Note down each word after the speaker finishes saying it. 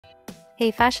Hey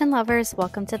fashion lovers,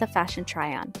 welcome to the Fashion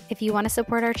Try-On. If you want to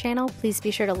support our channel, please be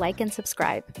sure to like and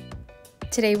subscribe.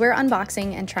 Today we're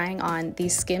unboxing and trying on the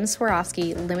SKIMS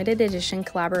Swarovski limited edition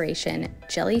collaboration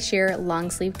jelly sheer long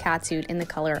sleeve catsuit in the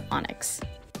color ONYX.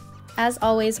 As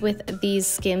always with these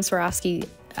SKIMS Swarovski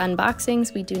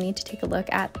unboxings, we do need to take a look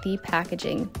at the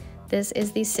packaging. This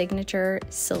is the signature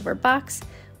silver box,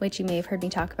 which you may have heard me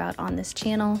talk about on this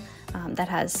channel, that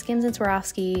has SKIMS and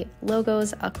Swarovski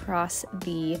logos across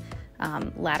the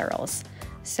laterals.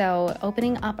 So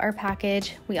opening up our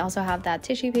package, we also have that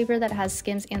tissue paper that has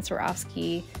SKIMS and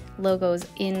Swarovski logos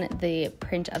in the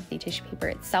print of the tissue paper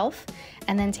itself.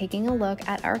 And then taking a look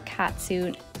at our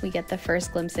catsuit, we get the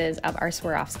first glimpses of our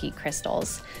Swarovski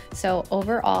crystals. So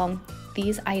overall,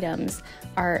 these items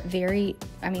are very,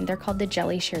 they're called the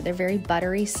jelly sheer. They're very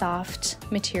buttery, soft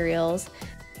materials,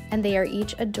 and they are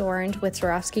each adorned with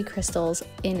Swarovski crystals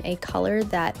in a color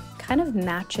that kind of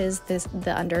matches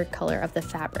the under color of the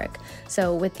fabric.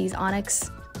 So with these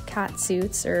ONYX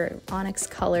catsuits or ONYX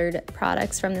colored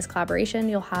products from this collaboration,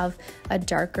 you'll have a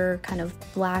darker kind of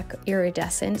black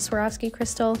iridescent Swarovski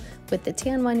crystal. With the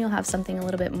tan one, you'll have something a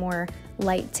little bit more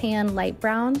light tan, light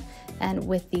brown, and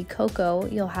with the cocoa,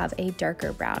 you'll have a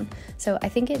darker brown. So I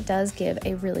think it does give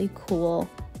a really cool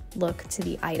look to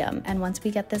the item, and once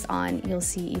we get this on, you'll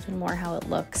see even more how it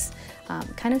looks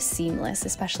kind of seamless,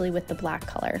 especially with the black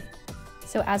color.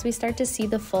 So as we start to see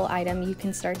the full item, you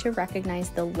can start to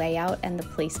recognize the layout and the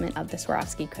placement of the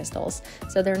Swarovski crystals.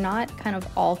 So they're not kind of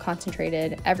all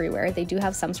concentrated everywhere. They do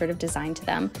have some sort of design to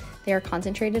them. They are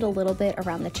concentrated a little bit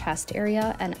around the chest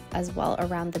area and as well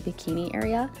around the bikini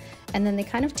area. And then they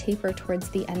kind of taper towards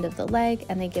the end of the leg,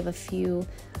 and they give a few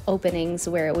openings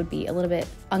where it would be a little bit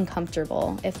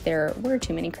uncomfortable if there were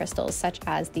too many crystals, such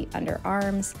as the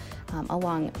underarms,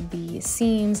 along the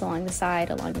seams, along the side,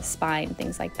 along the spine,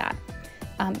 things like that.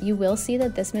 You will see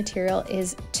that this material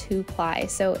is 2-ply,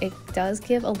 so it does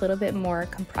give a little bit more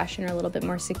compression or a little bit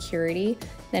more security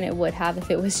than it would have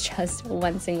if it was just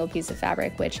one single piece of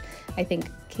fabric, which I think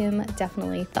Kim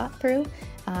definitely thought through,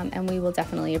 and we will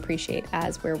definitely appreciate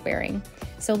as we're wearing.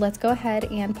 So let's go ahead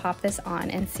and pop this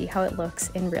on and see how it looks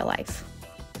in real life.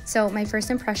 So my first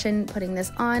impression putting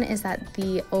this on is that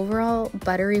the overall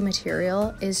buttery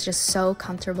material is just so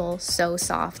comfortable, so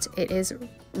soft. It is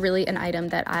really an item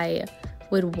that I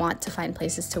would want to find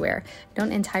places to wear. I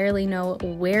don't entirely know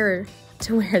where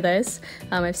to wear this.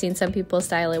 I've seen some people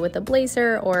style it with a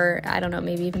blazer, or I don't know,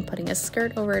 maybe even putting a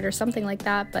skirt over it or something like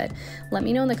that, but let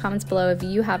me know in the comments below if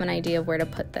you have an idea of where to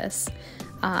put this.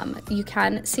 You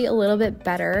can see a little bit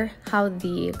better how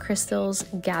the crystals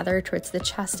gather towards the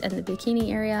chest and the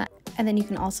bikini area, and then you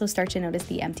can also start to notice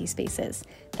the empty spaces.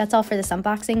 That's all for this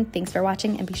unboxing. Thanks for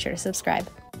watching, and be sure to subscribe.